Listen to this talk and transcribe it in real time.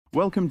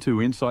Welcome to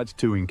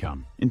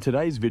Insights2Income. In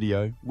today's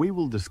video, we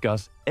will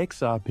discuss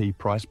XRP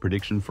price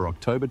prediction for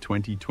October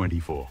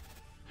 2024.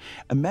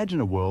 Imagine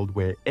a world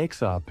where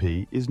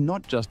XRP is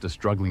not just a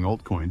struggling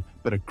altcoin,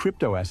 but a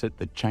crypto asset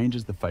that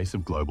changes the face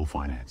of global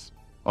finance.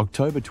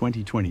 October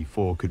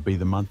 2024 could be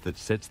the month that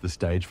sets the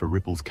stage for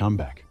Ripple's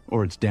comeback,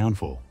 or its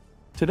downfall.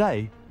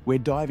 Today, we're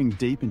diving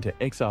deep into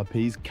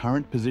XRP's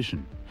current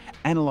position,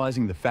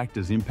 analyzing the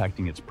factors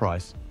impacting its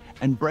price,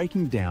 and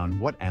breaking down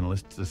what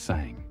analysts are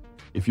saying.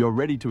 If you're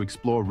ready to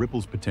explore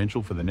Ripple's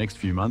potential for the next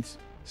few months,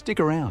 stick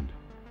around.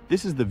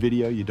 This is the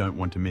video you don't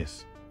want to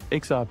miss.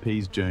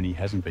 XRP's journey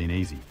hasn't been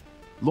easy.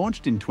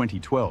 Launched in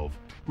 2012,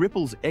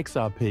 Ripple's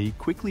XRP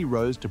quickly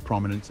rose to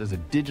prominence as a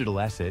digital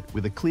asset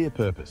with a clear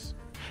purpose: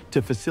 to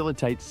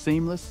facilitate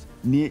seamless,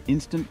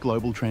 near-instant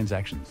global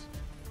transactions.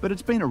 But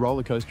it's been a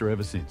rollercoaster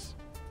ever since.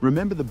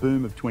 Remember the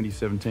boom of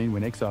 2017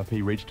 when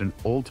XRP reached an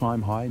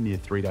all-time high near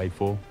 3-day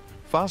fall?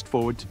 Fast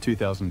forward to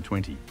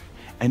 2020,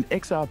 and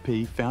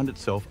XRP found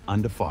itself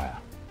under fire,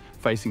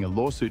 facing a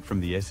lawsuit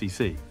from the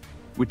SEC,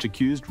 which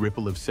accused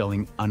Ripple of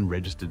selling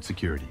unregistered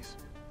securities.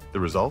 The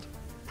result?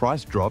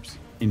 Price drops,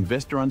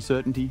 investor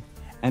uncertainty,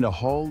 and a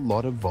whole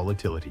lot of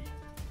volatility.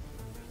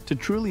 To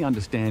truly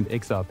understand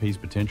XRP's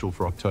potential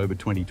for October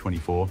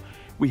 2024,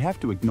 we have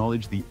to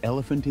acknowledge the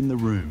elephant in the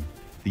room,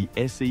 the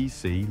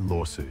SEC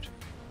lawsuit.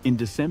 In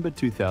December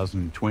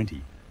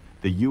 2020,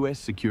 the US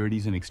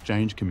Securities and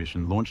Exchange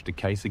Commission launched a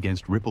case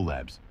against Ripple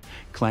Labs,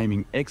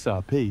 claiming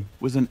XRP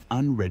was an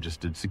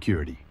unregistered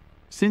security.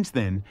 Since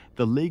then,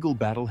 the legal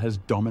battle has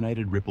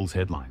dominated Ripple's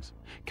headlines,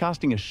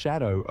 casting a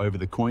shadow over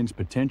the coin's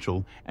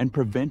potential and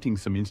preventing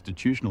some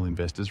institutional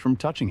investors from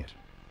touching it.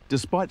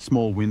 Despite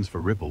small wins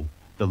for Ripple,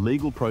 the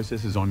legal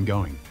process is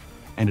ongoing,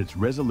 and its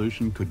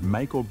resolution could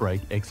make or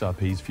break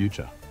XRP's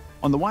future.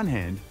 On the one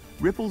hand,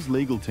 Ripple's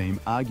legal team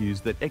argues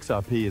that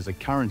XRP is a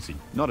currency,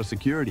 not a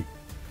security.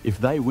 If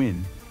they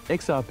win,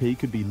 XRP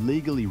could be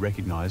legally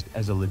recognized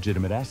as a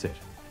legitimate asset,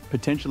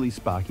 potentially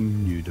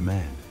sparking new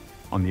demand.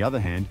 On the other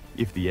hand,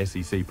 if the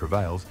SEC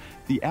prevails,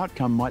 the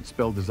outcome might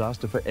spell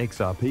disaster for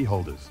XRP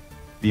holders.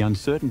 The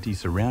uncertainty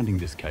surrounding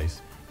this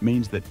case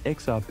means that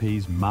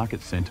XRP's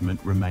market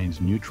sentiment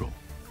remains neutral,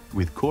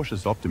 with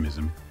cautious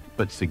optimism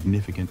but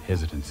significant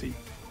hesitancy.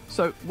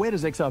 So where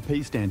does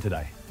XRP stand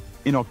today?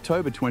 In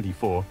October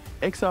 24,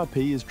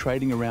 XRP is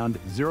trading around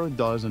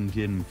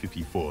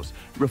 $0.54,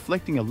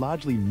 reflecting a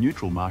largely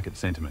neutral market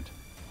sentiment.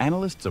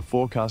 Analysts are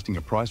forecasting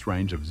a price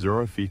range of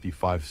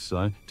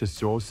 0.55 to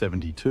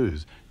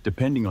 0.72,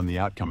 depending on the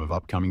outcome of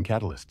upcoming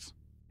catalysts.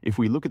 If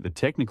we look at the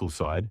technical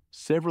side,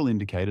 several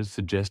indicators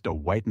suggest a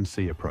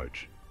wait-and-see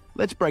approach.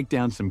 Let's break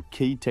down some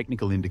key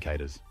technical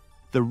indicators.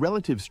 The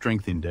Relative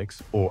Strength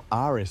Index, or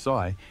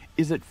RSI,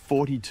 is at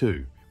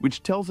 42,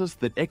 which tells us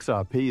that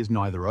XRP is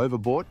neither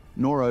overbought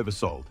nor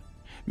oversold,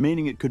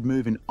 meaning it could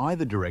move in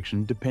either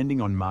direction depending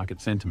on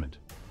market sentiment.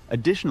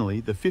 Additionally,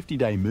 the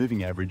 50-day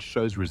moving average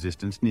shows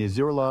resistance near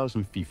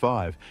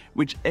 0.55,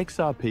 which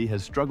XRP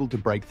has struggled to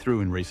break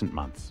through in recent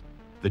months.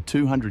 The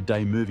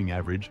 200-day moving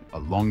average, a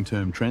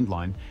long-term trend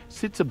line,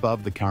 sits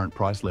above the current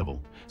price level,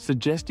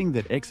 suggesting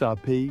that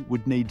XRP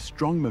would need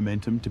strong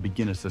momentum to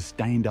begin a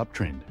sustained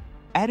uptrend.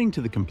 Adding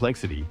to the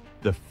complexity,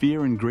 the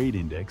Fear and Greed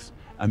Index,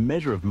 a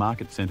measure of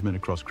market sentiment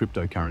across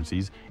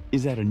cryptocurrencies,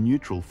 is at a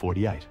neutral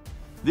 48.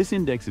 This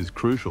index is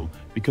crucial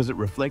because it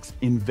reflects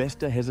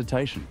investor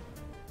hesitation.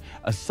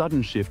 A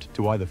sudden shift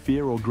to either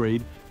fear or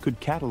greed could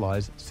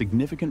catalyze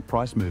significant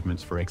price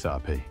movements for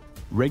XRP.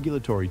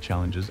 Regulatory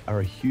challenges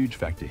are a huge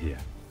factor here.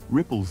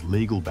 Ripple's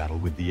legal battle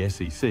with the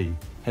SEC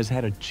has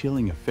had a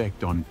chilling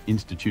effect on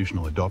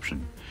institutional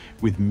adoption,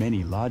 with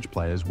many large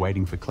players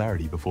waiting for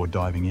clarity before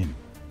diving in.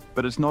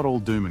 But it's not all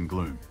doom and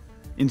gloom.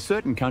 In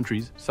certain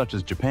countries, such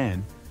as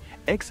Japan,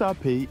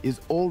 XRP is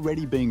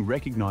already being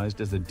recognized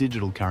as a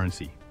digital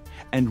currency,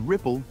 and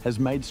Ripple has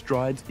made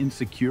strides in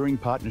securing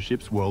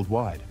partnerships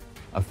worldwide.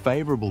 A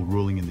favorable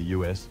ruling in the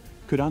US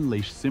could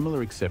unleash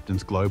similar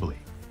acceptance globally,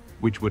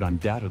 which would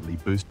undoubtedly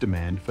boost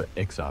demand for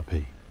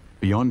XRP.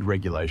 Beyond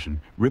regulation,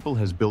 Ripple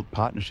has built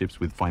partnerships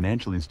with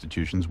financial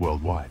institutions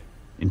worldwide.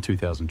 In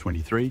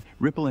 2023,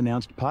 Ripple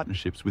announced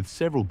partnerships with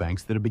several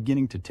banks that are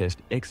beginning to test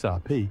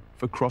XRP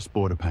for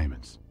cross-border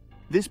payments.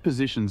 This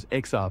positions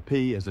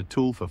XRP as a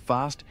tool for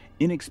fast,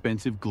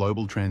 inexpensive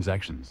global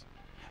transactions,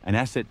 an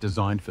asset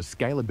designed for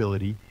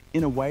scalability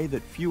in a way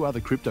that few other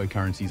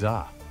cryptocurrencies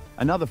are.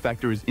 Another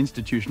factor is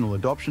institutional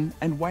adoption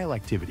and whale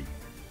activity.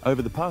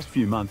 Over the past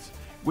few months,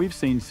 we've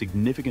seen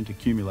significant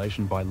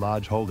accumulation by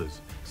large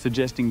holders,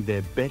 suggesting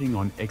they're betting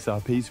on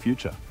XRP's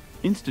future.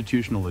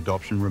 Institutional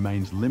adoption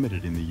remains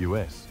limited in the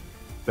US,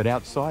 but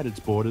outside its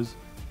borders,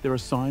 there are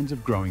signs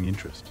of growing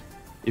interest.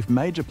 If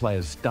major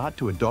players start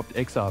to adopt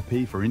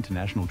XRP for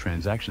international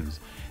transactions,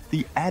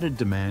 the added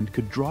demand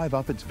could drive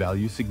up its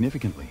value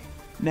significantly.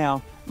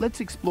 Now,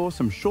 let's explore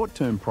some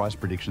short-term price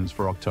predictions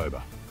for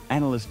October.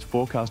 Analysts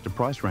forecast a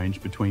price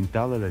range between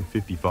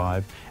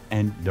 $0.55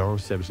 and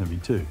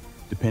 $0.72,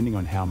 depending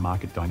on how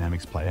market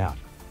dynamics play out.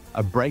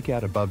 A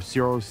breakout above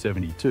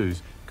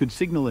 0.72s could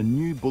signal a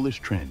new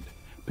bullish trend,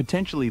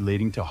 potentially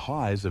leading to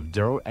highs of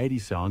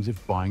𝐊𝐸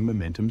if buying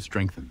momentum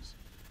strengthens.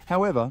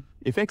 However,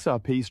 if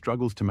XRP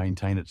struggles to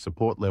maintain its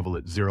support level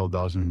at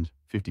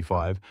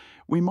 $0.55,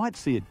 we might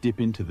see it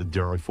dip into the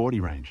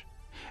 $0.40 range,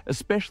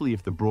 especially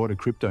if the broader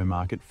crypto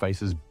market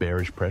faces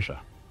bearish pressure.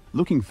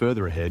 Looking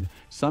further ahead,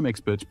 some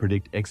experts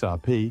predict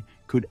XRP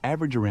could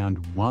average around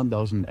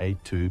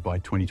 $1.82 by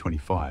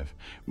 2025,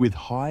 with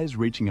highs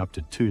reaching up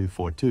to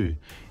 $2.42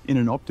 in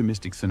an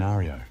optimistic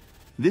scenario.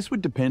 This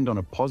would depend on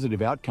a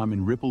positive outcome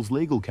in Ripple's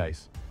legal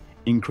case,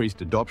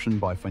 increased adoption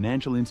by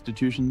financial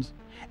institutions,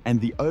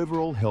 and the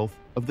overall health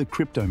of the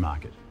crypto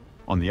market.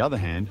 On the other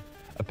hand,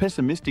 a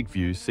pessimistic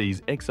view sees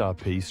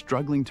XRP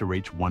struggling to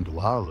reach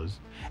 $1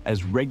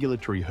 as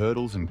regulatory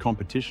hurdles and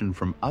competition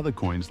from other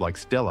coins like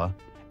Stellar,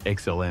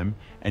 XLM,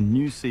 and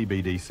new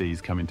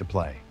CBDCs come into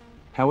play.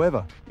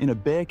 However, in a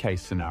bear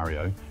case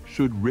scenario,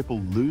 should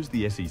Ripple lose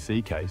the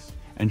SEC case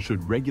and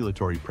should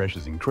regulatory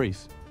pressures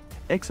increase,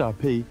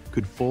 XRP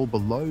could fall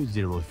below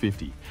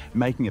 $0.50,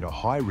 making it a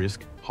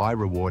high-risk,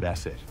 high-reward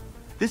asset.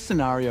 This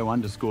scenario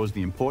underscores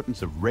the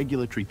importance of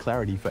regulatory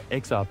clarity for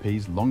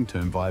XRP's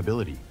long-term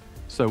viability.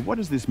 So what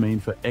does this mean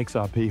for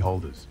XRP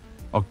holders?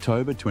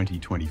 October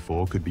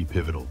 2024 could be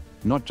pivotal,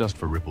 not just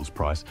for Ripple's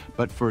price,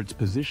 but for its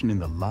position in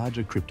the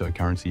larger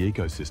cryptocurrency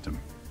ecosystem.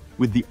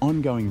 With the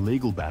ongoing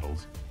legal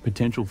battles,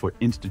 potential for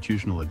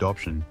institutional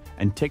adoption,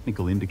 and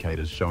technical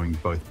indicators showing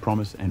both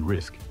promise and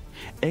risk,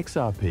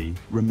 XRP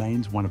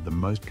remains one of the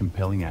most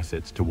compelling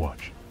assets to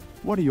watch.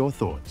 What are your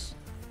thoughts?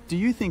 Do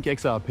you think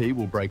XRP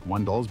will break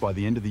 $1 by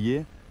the end of the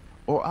year?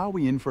 Or are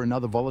we in for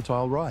another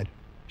volatile ride?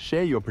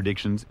 Share your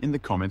predictions in the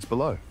comments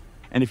below.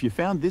 And if you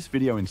found this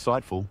video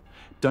insightful,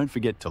 don't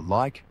forget to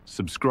like,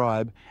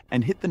 subscribe,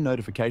 and hit the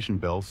notification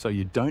bell so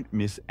you don't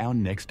miss our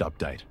next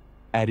update.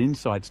 At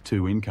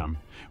Insights2Income,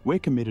 we're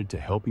committed to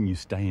helping you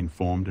stay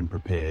informed and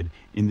prepared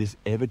in this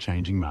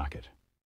ever-changing market.